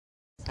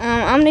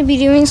I'm gonna be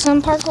doing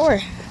some parkour.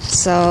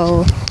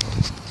 So,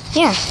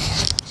 yeah,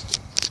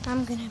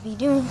 I'm gonna be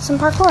doing some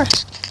parkour.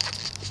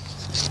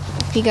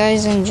 Hope you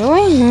guys enjoy,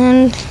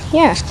 and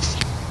yeah,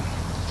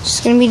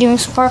 just gonna be doing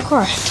some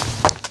parkour.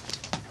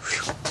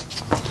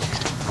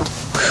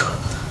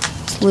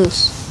 It's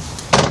loose.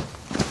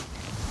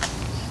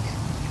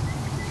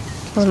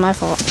 It was my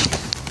fault.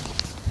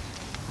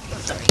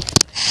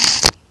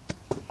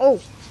 Oh.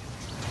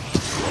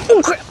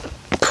 Oh crap.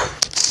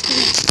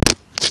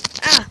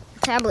 Ah,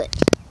 tablet.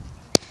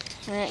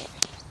 Alright.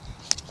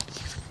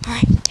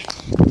 Alright.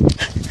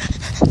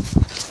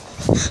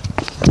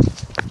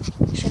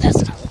 Sure,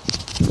 that's not it.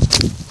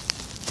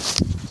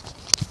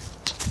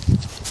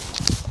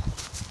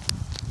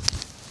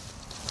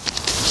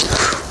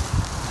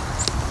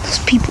 There's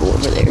people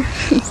over there.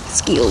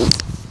 Skills.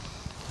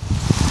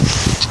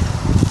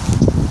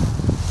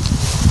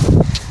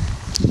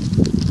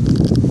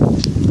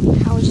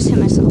 I would just hit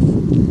myself.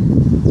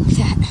 Like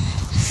that.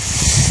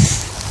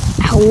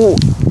 Ow.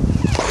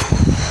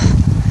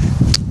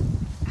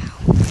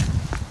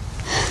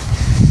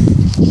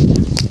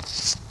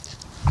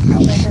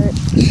 Ow, that hurt.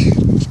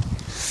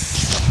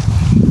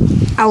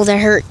 Ow, that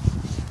hurt.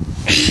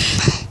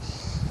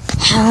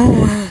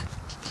 Ow.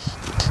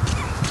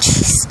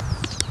 Jeez.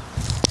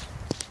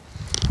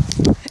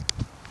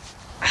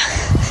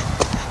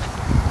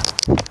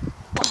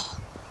 Oh,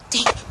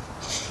 dang.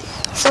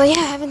 So yeah, I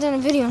haven't done a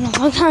video in a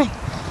long time,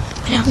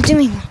 but I'm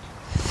doing one.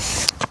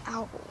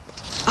 Ow.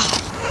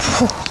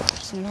 Oh.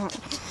 It's not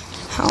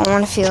how I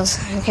want it feels.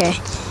 Okay.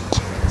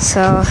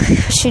 So, I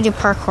should do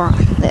parkour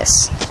on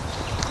this.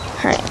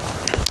 Alright.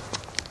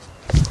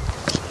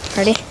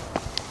 Ready?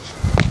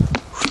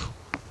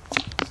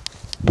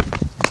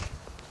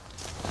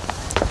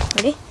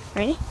 Ready?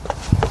 Ready?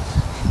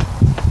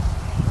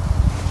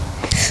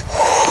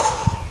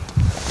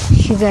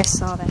 You guys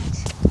saw that.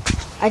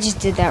 I just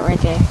did that right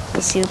there.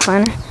 You see the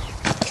planner?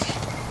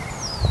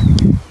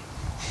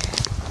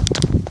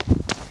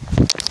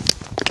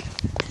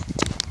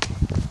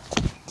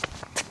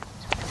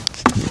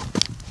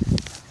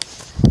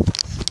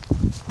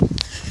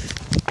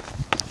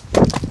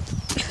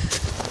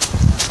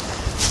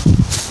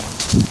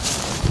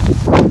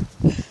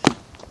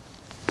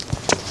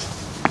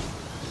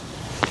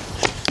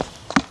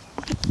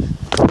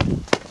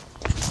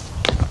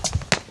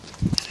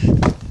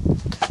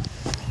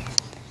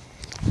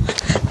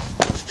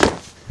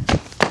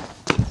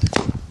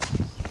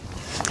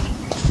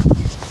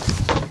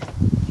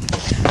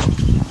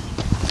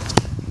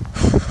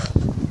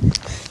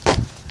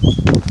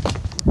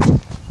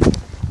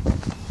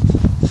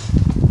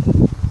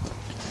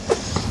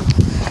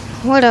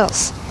 What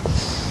else?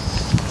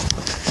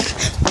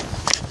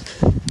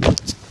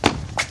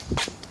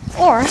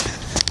 Or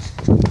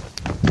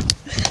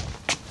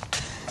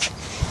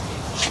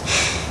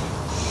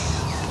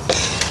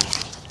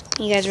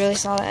you guys really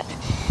saw that?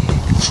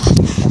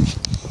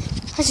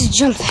 I just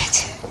jumped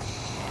that.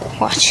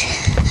 Watch.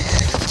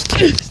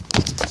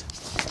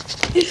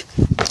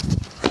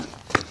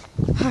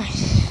 Alright.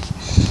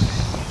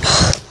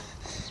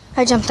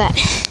 I jumped that.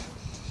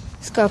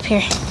 Let's go up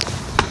here.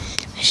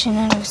 I should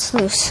know it's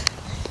loose.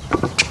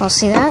 I'll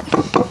see that.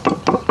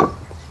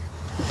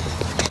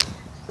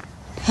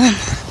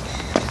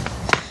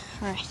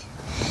 Alright.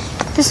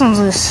 This one's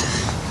loose.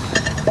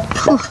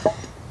 Whew.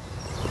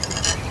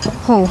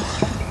 Oh.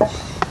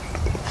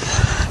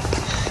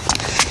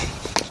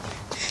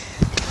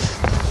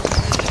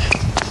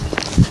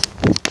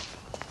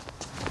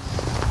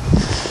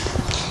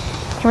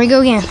 Here we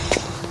go again.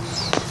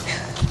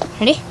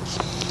 Ready?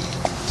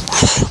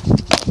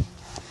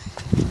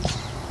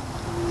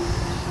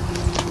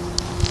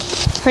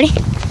 Ready?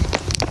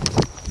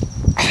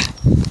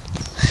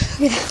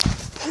 Look at that.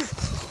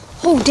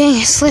 Oh, dang,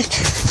 I slipped.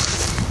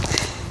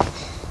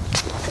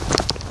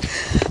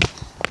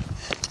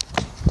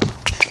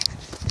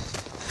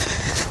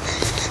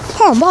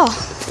 Oh, ball.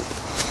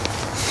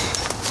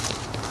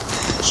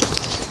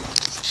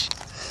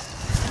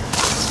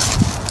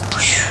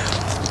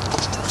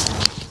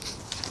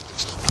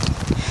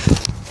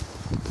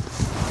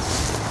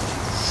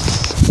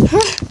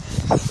 Huh?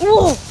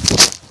 Whoa!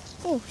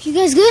 Oh, you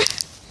guys good?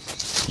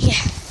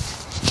 Yeah.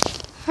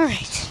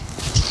 Alright.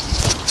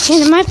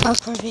 End of my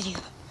parkour video.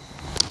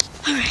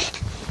 Alright.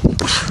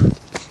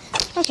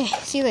 Okay,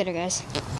 see you later, guys.